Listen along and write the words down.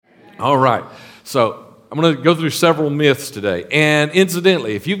All right. So I'm going to go through several myths today. And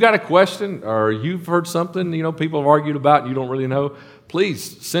incidentally, if you've got a question or you've heard something, people have argued about and you don't really know,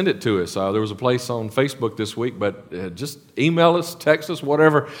 please send it to us. There was a place on Facebook this week, but just email us, text us,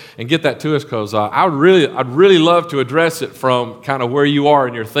 whatever, and get that to us because I'd really love to address it from kind of where you are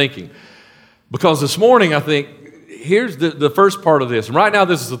in your thinking. Because this morning, I think, here's the first part of this. And right now,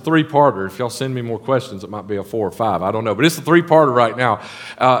 this is a three-parter. If y'all send me more questions, it might be a 4 or 5. I don't know. But it's a three-parter right now.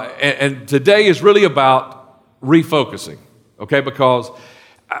 And today is really about refocusing, okay? Because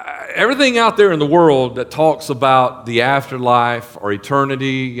everything out there in the world that talks about the afterlife or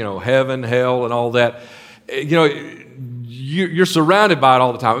eternity, heaven, hell, and all that, you're surrounded by it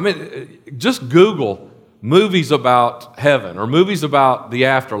all the time. I mean, just Google movies about heaven or movies about the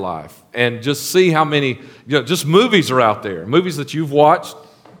afterlife and just see how many, just movies are out there. Movies that you've watched,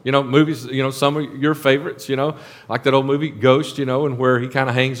 movies, some of your favorites, like that old movie Ghost, and where he kind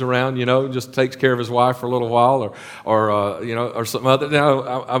of hangs around, just takes care of his wife for a little while or something other.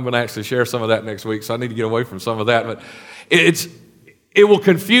 Now, I'm going to actually share some of that next week, so I need to get away from some of that. But it will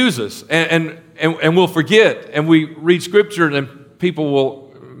confuse us and we'll forget. And we read Scripture and people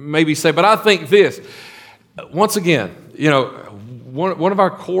will maybe say, but I think this. Once again, one of our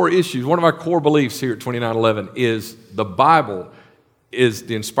core issues, one of our core beliefs here at 2911 is the Bible is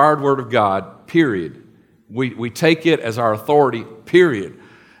the inspired Word of God, period. We take it as our authority, period.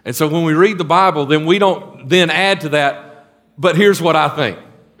 And so when we read the Bible, then we don't then add to that, but here's what I think.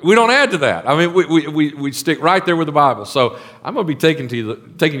 We don't add to that. I mean, we stick right there with the Bible. So I'm going to be taking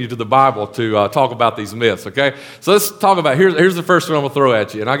you to the Bible to talk about these myths, okay? So let's talk about, here's the first one I'm going to throw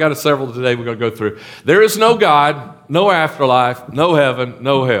at you, and I got several today we're going to go through. There is no God, no afterlife, no heaven,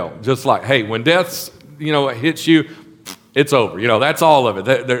 no hell. Just like, hey, when death, hits you, it's over. That's all of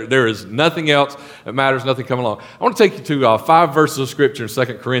it. There is nothing else that matters, nothing coming along. I want to take you to 5 verses of Scripture in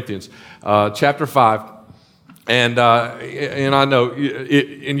 2 Corinthians, chapter 5. And I know,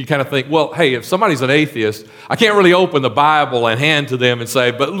 and you kind of think, well, hey, if somebody's an atheist, I can't really open the Bible and hand to them and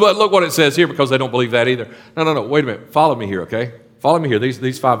say, but look what it says here because they don't believe that either. No, wait a minute. Follow me here, okay? Follow me here,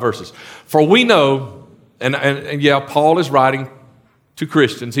 these 5 verses. For we know, and yeah, Paul is writing to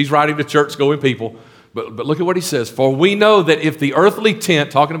Christians. He's writing to church-going people. But look at what he says. For we know that if the earthly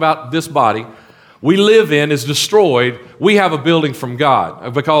tent, talking about this body, we live in is destroyed, we have a building from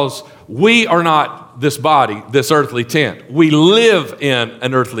God because we are not this body, this earthly tent. We live in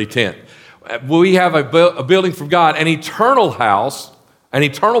an earthly tent. We have a building from God, an eternal house, an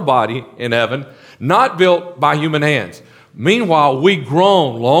eternal body in heaven, not built by human hands. Meanwhile, we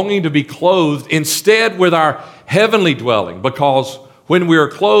groan, longing to be clothed instead with our heavenly dwelling because when we are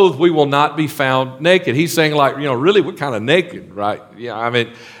clothed, we will not be found naked. He's saying really, we're kind of naked, right? Yeah, I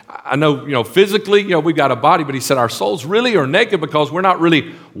mean, I know, physically, we've got a body, but he said our souls really are naked because we're not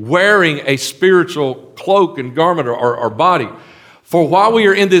really wearing a spiritual cloak and garment or body. For while we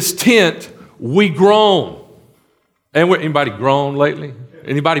are in this tent, we groan. And anybody groan lately?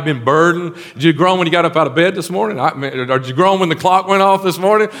 Anybody been burdened? Did you groan when you got up out of bed this morning? Or did you groan when the clock went off this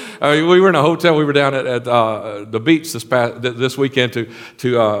morning? We were in a hotel. We were down at the beach this weekend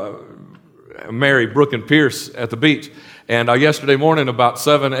to marry Brooke and Pierce at the beach. And yesterday morning about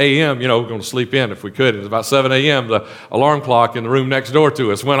 7 a.m., we're going to sleep in if we could. It was about 7 a.m., the alarm clock in the room next door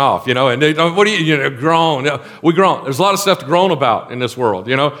to us went off, and they, what do you groan? We groan. There's a lot of stuff to groan about in this world,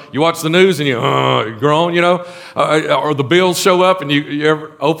 You watch the news and you groan, or the bills show up and you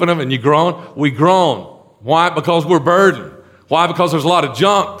ever open them and you groan. We groan. Why? Because we're burdened. Why? Because there's a lot of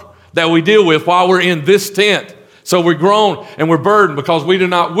junk that we deal with while we're in this tent. So we groan and we're burdened because we do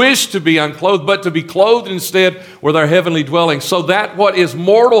not wish to be unclothed, but to be clothed instead with our heavenly dwelling, so that what is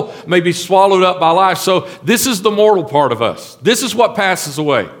mortal may be swallowed up by life. So this is the mortal part of us. This is what passes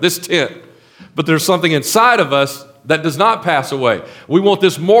away, this tent. But there's something inside of us that does not pass away. We want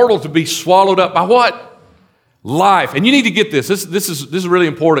this mortal to be swallowed up by what? Life. And you need to get this. This is really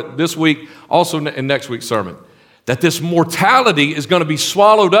important this week, also in next week's sermon, that this mortality is going to be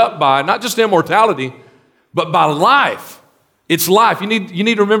swallowed up by not just immortality, but by life. It's life. You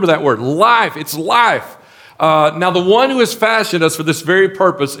need to remember that word. Life. It's life. Now, the one who has fashioned us for this very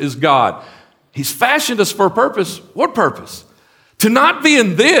purpose is God. He's fashioned us for a purpose. What purpose? To not be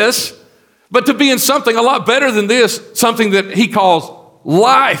in this, but to be in something a lot better than this, something that he calls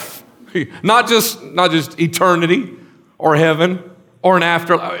life. Not just eternity or heaven or an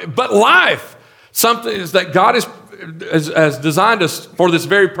afterlife, but life. Something is that God has designed us for this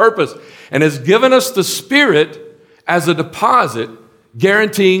very purpose and has given us the Spirit as a deposit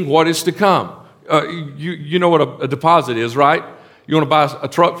guaranteeing what is to come. You know what a deposit is, right? You want to buy a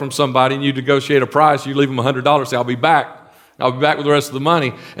truck from somebody and you negotiate a price, you leave them $100, say, I'll be back. I'll be back with the rest of the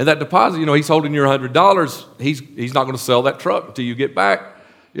money. And that deposit, he's holding your $100. He's not going to sell that truck until you get back.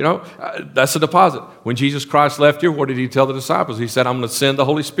 That's a deposit. When Jesus Christ left here, what did he tell the disciples? He said, I'm going to send the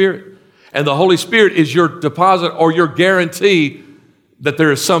Holy Spirit. And the Holy Spirit is your deposit or your guarantee that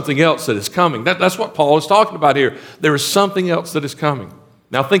there is something else that is coming. That's what Paul is talking about here. There is something else that is coming.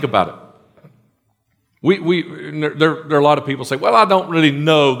 Now think about it. There are a lot of people say, well, I don't really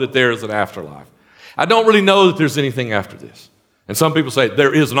know that there is an afterlife. I don't really know that there's anything after this. And some people say,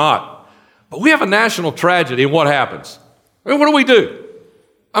 there is not. But we have a national tragedy, and what happens? I mean, what do we do?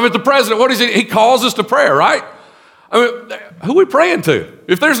 I mean, the president, what is it? He calls us to prayer, right? I mean, who are we praying to?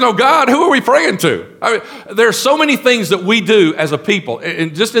 If there's no God, who are we praying to? I mean, there are so many things that we do as a people,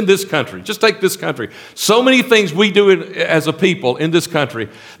 and just in this country, just take this country, so many things we do as a people in this country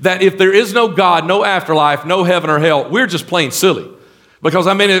that if there is no God, no afterlife, no heaven or hell, we're just plain silly. Because,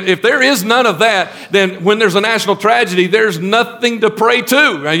 I mean, if there is none of that, then when there's a national tragedy, there's nothing to pray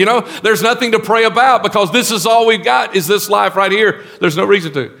to, There's nothing to pray about because this is all we've got is this life right here. There's no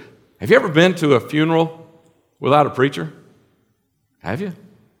reason to. Have you ever been to a funeral without a preacher? Have you?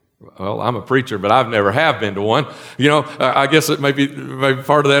 Well, I'm a preacher, but I've never have been to one. I guess it maybe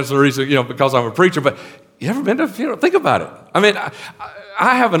part of that's the reason, because I'm a preacher. But you ever been to a funeral? Think about it. I mean,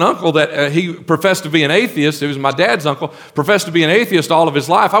 I have an uncle that he professed to be an atheist. It was my dad's uncle, professed to be an atheist all of his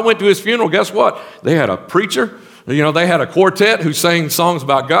life. I went to his funeral. Guess what? They had a preacher. They had a quartet who sang songs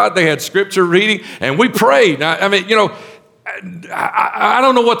about God. They had scripture reading, and we prayed. I mean, I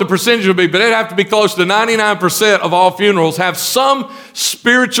don't know what the percentage would be, but it'd have to be close to 99% of all funerals have some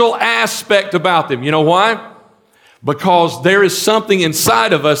spiritual aspect about them. You know why? Because there is something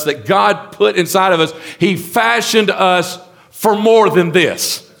inside of us that God put inside of us. He fashioned us for more than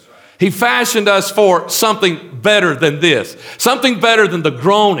this. He fashioned us for something better than this. Something better than the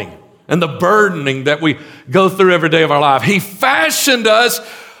groaning and the burdening that we go through every day of our life. He fashioned us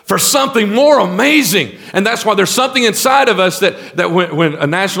for something more amazing. And that's why there's something inside of us that when a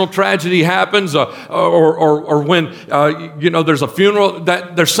national tragedy happens or when there's a funeral,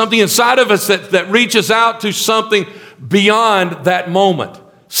 that there's something inside of us that reaches out to something beyond that moment.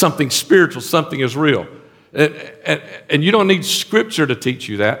 Something spiritual, something is real. And you don't need scripture to teach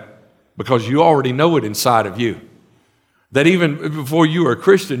you that because you already know it inside of you. That even before you were a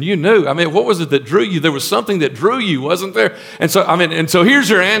Christian, you knew. I mean, what was it that drew you? There was something that drew you, wasn't there? And so here's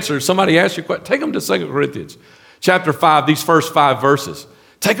your answer. Somebody asked you a question. Take them to 2 Corinthians chapter 5, these first 5 verses.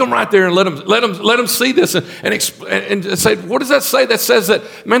 Take them right there and let them see this and say, what does that say? That says that,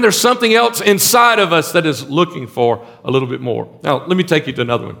 man, there's something else inside of us that is looking for a little bit more. Now, let me take you to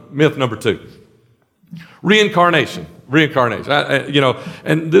another one. Myth number 2. Reincarnation.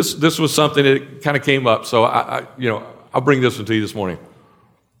 And this was something that kind of came up. So I'll bring this one to you this morning.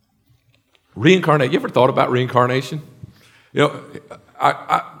 Reincarnate. You ever thought about reincarnation?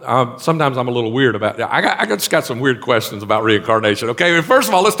 Sometimes I'm a little weird about it. I just got some weird questions about reincarnation. Okay, and first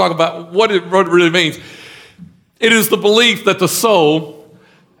of all, let's talk about what it really means. It is the belief that the soul,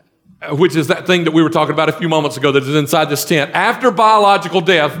 which is that thing that we were talking about a few moments ago that is inside this tent, after biological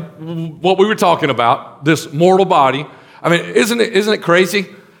death, what we were talking about, this mortal body. I mean, isn't it crazy?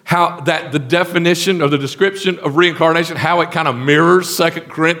 How that the definition or the description of reincarnation, how it kind of mirrors 2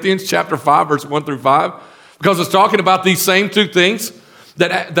 Corinthians chapter 5, verse 1 through 5. Because it's talking about these same two things,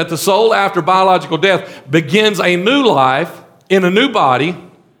 that the soul after biological death begins a new life in a new body.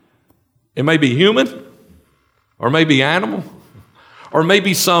 It may be human, or maybe animal, or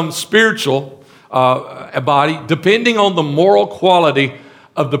maybe some spiritual body, depending on the moral quality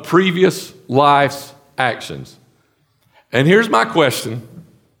of the previous life's actions. And here's my question.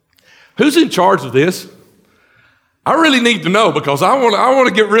 Who's in charge of this? I really need to know because I want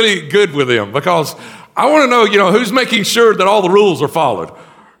to get really good with them because I want to know, who's making sure that all the rules are followed.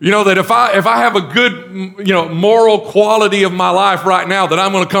 That if I have a good, moral quality of my life right now, that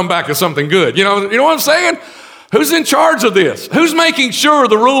I'm going to come back as something good. You know what I'm saying? Who's in charge of this? Who's making sure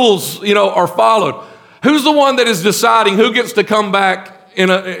the rules, are followed? Who's the one that is deciding who gets to come back in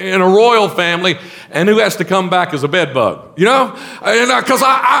a royal family and who has to come back as a bed bug, because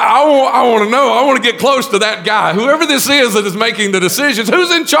I want to know, I want to get close to that guy, whoever this is that is making the decisions,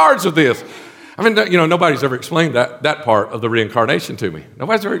 who's in charge of this? I mean, nobody's ever explained that part of the reincarnation to me.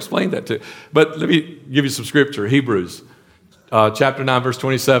 Nobody's ever explained that to me. But let me give you some scripture. Hebrews chapter 9, verse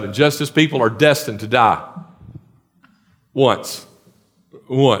 27. Just as people are destined to die once,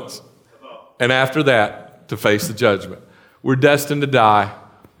 and after that to face the judgment. We're destined to die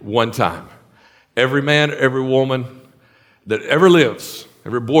one time. Every man, every woman that ever lives,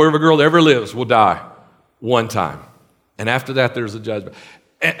 every boy, every girl that ever lives will die one time. And after that, there's a judgment.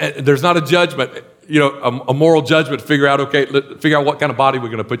 And there's not a judgment, a moral judgment to figure out, figure out what kind of body we're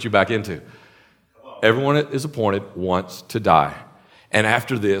going to put you back into. Everyone is appointed once to die. And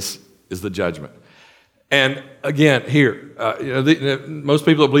after this is the judgment. And again, here, most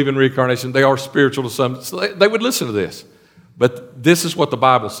people that believe in reincarnation, they are spiritual to some, so they would listen to this. But this is what the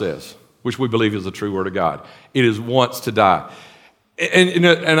Bible says, which we believe is the true word of God. It is once to die.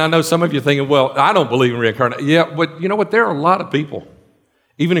 And I know some of you are thinking, well, I don't believe in reincarnation. Yeah, but you know what? There are a lot of people,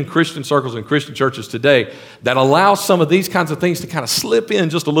 even in Christian circles and Christian churches today, that allow some of these kinds of things to kind of slip in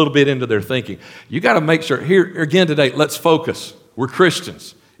just a little bit into their thinking. You got to make sure, here again today, let's focus. We're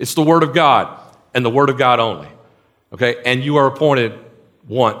Christians. It's the Word of God and the Word of God only. Okay? And you are appointed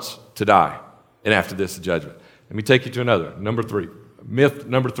once to die. And after this, the judgment. Let me take you to another. Myth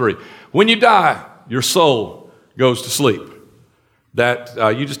number 3. When you die, your soul goes to sleep.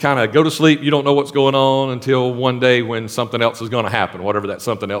 That you just kind of go to sleep, you don't know what's going on until one day when something else is going to happen, whatever that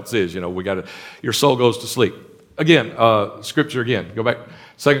something else is. Your soul goes to sleep. Again, scripture again. Go back,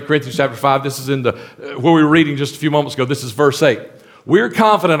 2 Corinthians chapter 5. This is where we were reading just a few moments ago. This is verse 8. We're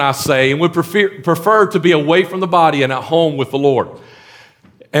confident, I say, and would prefer to be away from the body and at home with the Lord.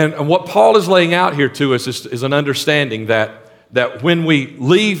 And what Paul is laying out here to us is an understanding that when we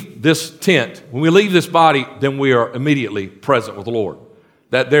leave this tent, when we leave this body, then we are immediately present with the Lord.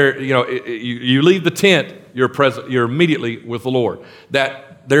 That you leave the tent, you're present, you're immediately with the Lord.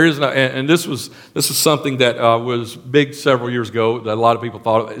 That there is this was something that was big several years ago that a lot of people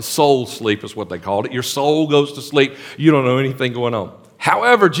thought of. Soul sleep is what they called it. Your soul goes to sleep. You don't know anything going on.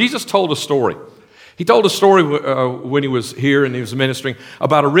 However, Jesus told a story. He told a story when he was here and he was ministering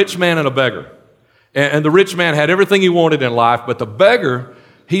about a rich man and a beggar. And the rich man had everything he wanted in life, but the beggar,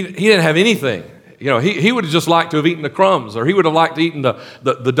 he didn't have anything. He would have just liked to have eaten the crumbs, or he would have liked to eaten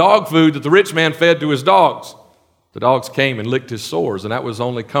the dog food that the rich man fed to his dogs. The dogs came and licked his sores, and that was the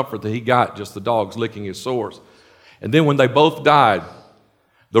only comfort that he got, just the dogs licking his sores. And then when they both died,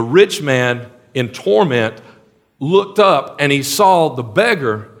 the rich man in torment looked up and he saw the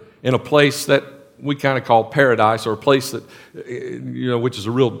beggar in a place that we kind of call paradise, or a place that, which is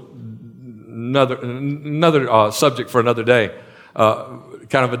a real another subject for another day,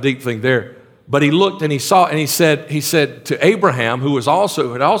 kind of a deep thing there. But he looked and he saw, and he said to Abraham, who had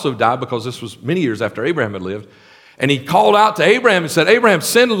also died, because this was many years after Abraham had lived, and he called out to Abraham and said, Abraham,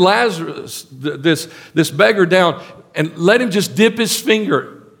 send Lazarus, this beggar, down and let him just dip his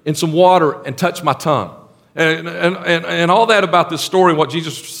finger in some water and touch my tongue. And all that about this story, what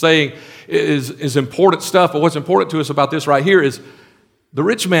Jesus was saying is important stuff. But what's important to us about this right here is the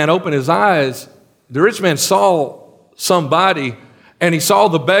rich man opened his eyes. The rich man saw somebody, and he saw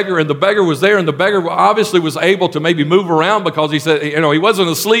the beggar, and the beggar was there, and the beggar obviously was able to maybe move around because he said, he wasn't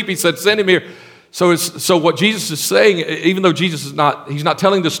asleep. He said, send him here. So what Jesus is saying, even though Jesus he's not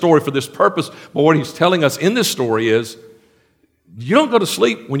telling this story for this purpose, but what he's telling us in this story is, you don't go to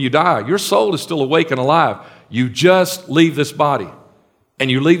sleep when you die. Your soul is still awake and alive. You just leave this body. And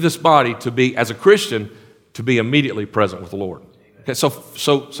you leave this body to be, as a Christian, to be immediately present with the Lord. Okay,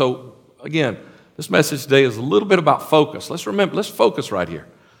 so again, this message today is a little bit about focus. Let's focus right here.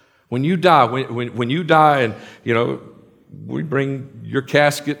 When you die, when you die, and we bring your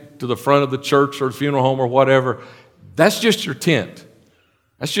casket to the front of the church or the funeral home or whatever, that's just your tent.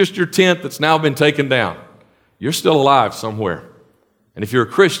 That's just your tent that's now been taken down. You're still alive somewhere. And if you're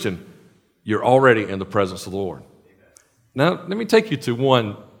a Christian, you're already in the presence of the Lord. Now, let me take you to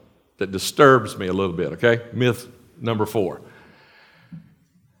one that disturbs me a little bit, okay? Myth number 4.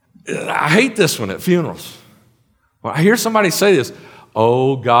 I hate this one at funerals. When I hear somebody say this,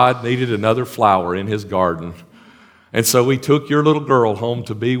 oh, God needed another flower in his garden. And so he took your little girl home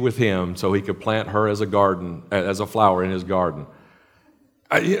to be with him so he could plant her as a flower in his garden.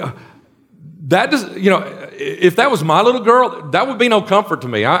 That does, if that was my little girl, that would be no comfort to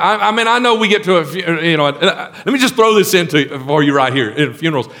me. I know we get to let me just throw this for you right here in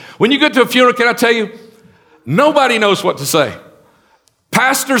funerals. When you get to a funeral, can I tell you, nobody knows what to say.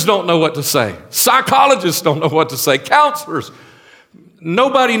 Pastors don't know what to say. Psychologists don't know what to say. Counselors,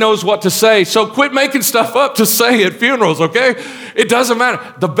 nobody knows what to say. So quit making stuff up to say at funerals, okay? It doesn't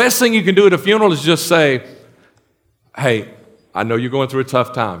matter. The best thing you can do at a funeral is just say, hey, I know you're going through a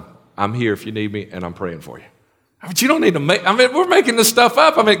tough time. I'm here if you need me, and I'm praying for you. But you don't need to we're making this stuff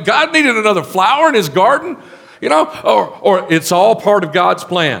up. God needed another flower in his garden, or it's all part of God's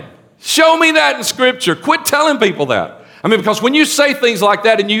plan. Show me that in Scripture. Quit telling people that. Because when you say things like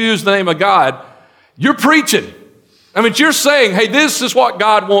that and you use the name of God, you're preaching. You're saying, hey, this is what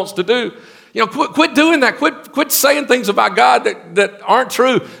God wants to do. Quit doing that. Quit saying things about God that aren't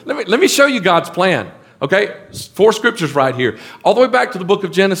true. Let me show you God's plan. Okay, 4 scriptures right here, all the way back to the book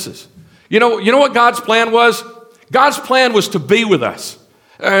of Genesis. You know what God's plan was? God's plan was to be with us.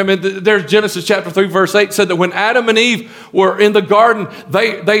 I mean, there's Genesis chapter 3, verse 8 said that when Adam and Eve were in the garden,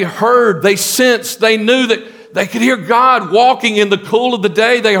 they heard, they sensed, they knew that they could hear God walking in the cool of the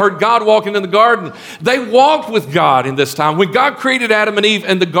day. They heard God walking in the garden. They walked with God in this time. When God created Adam and Eve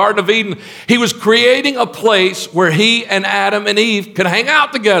in the Garden of Eden, He was creating a place where He and Adam and Eve could hang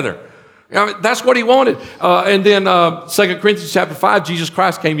out together. I mean, that's what He wanted. And then 2 Corinthians chapter 5, Jesus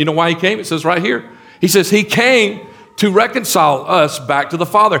Christ came. You know why He came? It says right here. He says He came to reconcile us back to the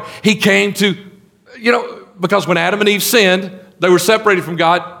Father. He came to, because when Adam and Eve sinned, they were separated from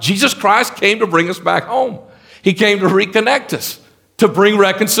God. Jesus Christ came to bring us back home. He came to reconnect us, to bring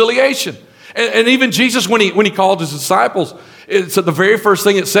reconciliation. And even Jesus, when he called His disciples, it's the very first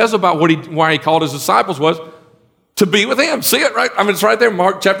thing it says about why He called His disciples was to be with Him. See it, right? I mean, it's right there,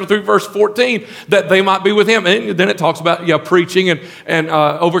 Mark chapter 3, verse 14, that they might be with Him. And then it talks about preaching and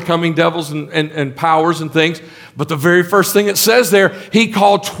overcoming devils and powers and things. But the very first thing it says there, He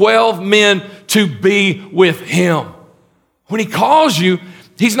called 12 men to be with Him. When He calls you,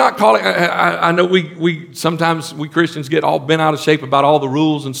 He's not calling. I know we sometimes we Christians get all bent out of shape about all the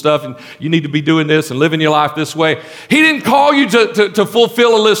rules and stuff, and you need to be doing this and living your life this way. He didn't call you to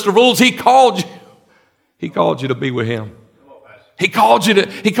fulfill a list of rules. He called you. He called you to be with Him. He called you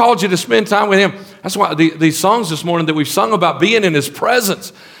to spend time with Him. That's why these songs this morning that we've sung about being in His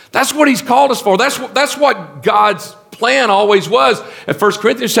presence, that's what He's called us for. That's what God's plan always was. At 1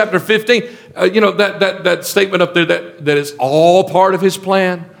 Corinthians chapter 15, that statement up there that is all part of His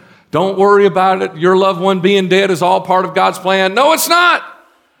plan. Don't worry about it. Your loved one being dead is all part of God's plan. No, it's not.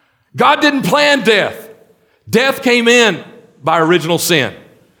 God didn't plan death. Death came in by original sin.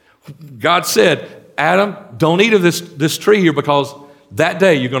 God said, Adam, don't eat of this tree here because that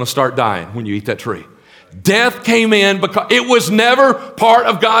day you're going to start dying when you eat that tree. Death came in because it was never part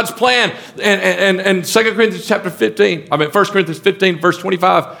of God's plan. And 2 Corinthians chapter 15, 1 Corinthians 15, verse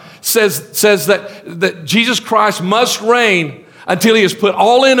 25 says that Jesus Christ must reign until He has put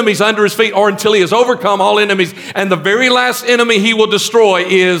all enemies under His feet or until He has overcome all enemies. And the very last enemy He will destroy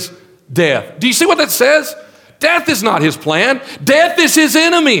is death. Do you see what that says? Death is not His plan. Death is His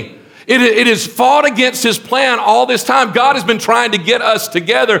enemy. It has fought against His plan all this time. God has been trying to get us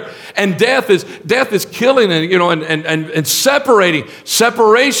together, and death is killing and separating.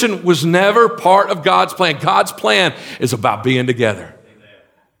 Separation was never part of God's plan. God's plan is about being together.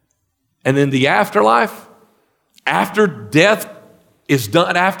 And then the afterlife, after death is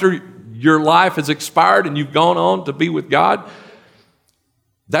done, after your life has expired and you've gone on to be with God,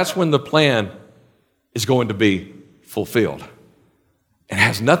 that's when the plan is going to be fulfilled. It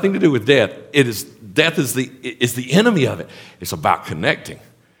has nothing to do with death. Death is the enemy of it. It's about connecting.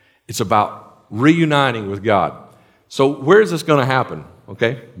 It's about reuniting with God. So where is this going to happen?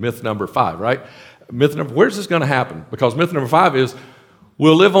 Okay, myth number 5, right? Where's this going to happen? Because myth number 5 is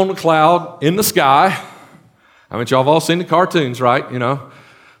we'll live on a cloud in the sky. I mean, y'all have all seen the cartoons, right?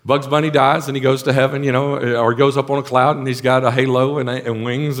 Bugs Bunny dies and he goes to heaven, or he goes up on a cloud and he's got a halo and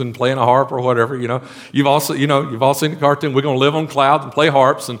wings and playing a harp or whatever, You've all seen the cartoon. We're going to live on clouds and play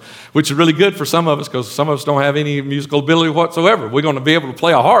harps, which is really good for some of us because some of us don't have any musical ability whatsoever. We're going to be able to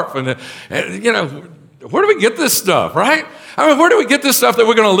play a harp, and where do we get this stuff, right? I mean, where do we get this stuff that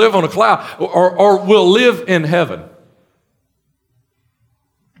we're going to live on a cloud or we'll live in heaven?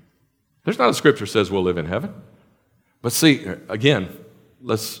 There's not a scripture that says we'll live in heaven. But see, again,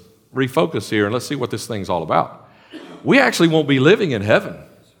 let's refocus here and let's see what this thing's all about. We actually won't be living in heaven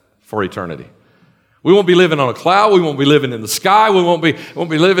for eternity. We won't be living on a cloud. We won't be living in the sky. We won't be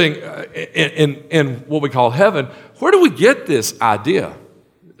living in what we call heaven. Where do we get this idea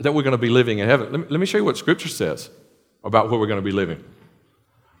that we're going to be living in heaven? Let me show you what Scripture says about where we're going to be living.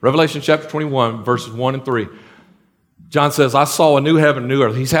 Revelation chapter 21, verses 1 and 3. John says, I saw a new heaven and new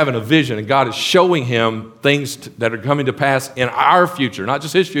earth. He's having a vision, and God is showing him things that are coming to pass in our future, not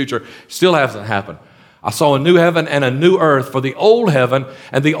just his future. Still hasn't happened. I saw a new heaven and a new earth, for the old heaven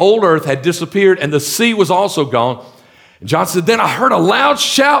and the old earth had disappeared, and the sea was also gone. And John said, then I heard a loud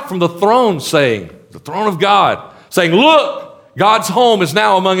shout from the throne saying, the throne of God, saying, look, God's home is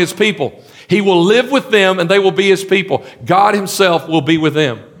now among His people. He will live with them, and they will be His people. God Himself will be with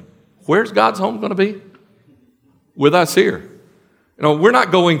them. Where's God's home going to be? With us here. We're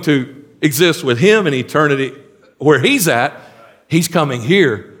not going to exist with Him in eternity where He's at. He's coming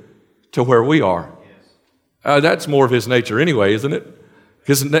here to where we are. That's more of His nature anyway, isn't it?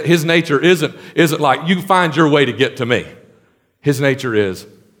 His nature isn't like you find your way to get to me. His nature is,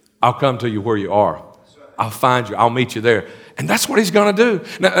 I'll come to you where you are. I'll find you. I'll meet you there. And that's what He's going to do.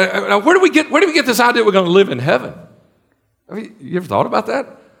 Now, where do we get this idea we're going to live in heaven? You ever thought about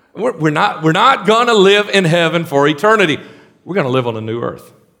that? We're not going to live in heaven for eternity. We're going to live on a new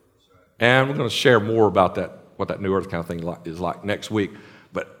earth. And we're going to share more about that, what that new earth kind of thing is like next week.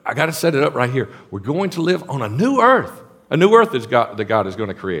 But I got to set it up right here. We're going to live on a new earth. A new earth that God is going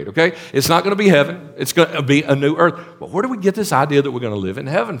to create, okay? It's not going to be heaven. It's going to be a new earth. But where do we get this idea that we're going to live in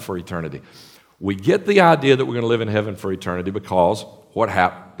heaven for eternity? We get the idea that we're going to live in heaven for eternity because what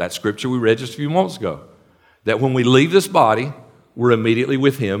happened? That scripture we read just a few moments ago. That when we leave this body, we're immediately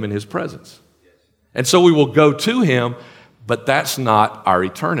with Him in His presence. And so we will go to Him, but that's not our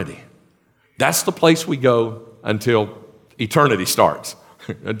eternity. That's the place we go until eternity starts.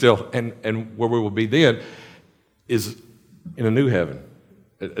 And where we will be then is in a new heaven,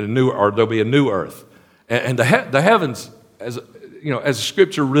 or there'll be a new earth. And the heavens, as you know, as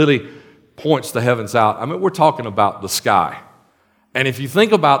Scripture really points the heavens out, I mean, we're talking about the sky. And if you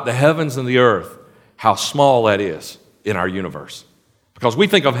think about the heavens and the earth, how small that is in our universe. Because we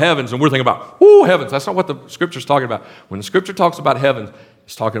think of heavens and we're thinking about, ooh, heavens. That's not what the Scripture's talking about. When the Scripture talks about heavens,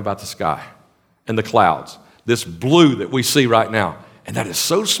 it's talking about the sky and the clouds, this blue that we see right now. And that is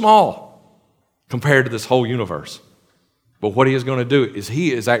so small compared to this whole universe. But what He is going to do is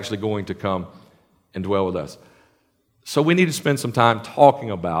He is actually going to come and dwell with us. So we need to spend some time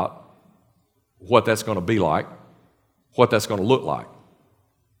talking about what that's going to be like, what that's going to look like,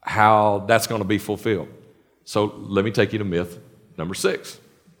 how that's going to be fulfilled. So let me take you to myth number 6.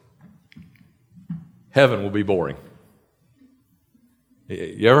 Heaven will be boring.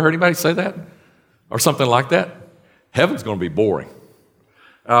 You ever heard anybody say that? Or something like that? Heaven's going to be boring.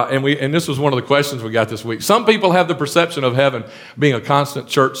 And this was one of the questions we got this week. Some people have the perception of heaven being a constant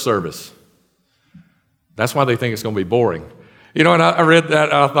church service. That's why they think it's going to be boring. You know, and I read that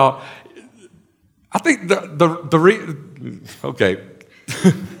and I thought, I think okay.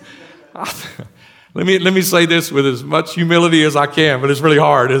 Let me say this with as much humility as I can, but it's really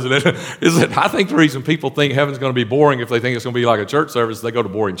hard, isn't it? I think the reason people think heaven's going to be boring if they think it's going to be like a church service, they go to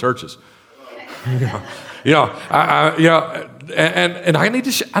boring churches. And I need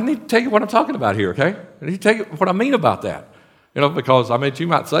to tell you what I'm talking about here, okay? I need to tell you what I mean about that. You know, because I mean, you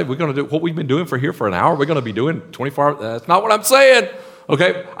might say, we're going to do what we've been doing for an hour. We're going to be doing 24 hours. That's not what I'm saying,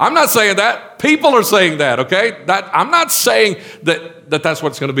 okay? I'm not saying that. People are saying that, okay? I'm not saying that's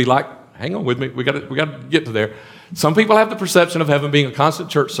what it's going to be like. Hang on with me. We got to get to there. Some people have the perception of heaven being a constant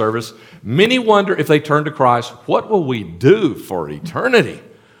church service. Many wonder if they turn to Christ, what will we do for eternity?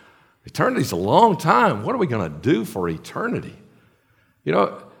 Eternity's a long time. What are we going to do for eternity? You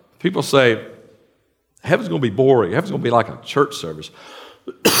know, people say, heaven's going to be boring. Heaven's going to be like a church service.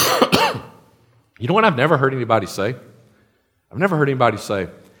 You know what I've never heard anybody say? I've never heard anybody say,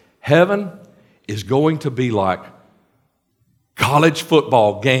 heaven is going to be like college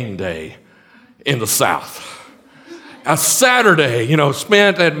football game day in the South. A Saturday,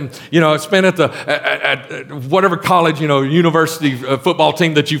 spent at whatever college, university football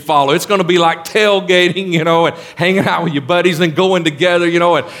team that you follow. It's going to be like tailgating, and hanging out with your buddies and going together,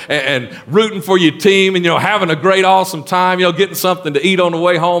 and rooting for your team and, having a great, awesome time, getting something to eat on the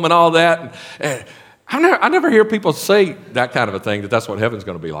way home and all that. And I never hear people say that kind of a thing, that's what heaven's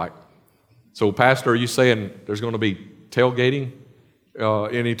going to be like. So, Pastor, are you saying there's going to be tailgating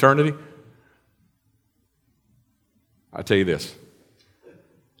in eternity? I tell you this,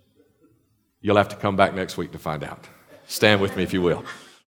 you'll have to come back next week to find out. Stand with me if you will.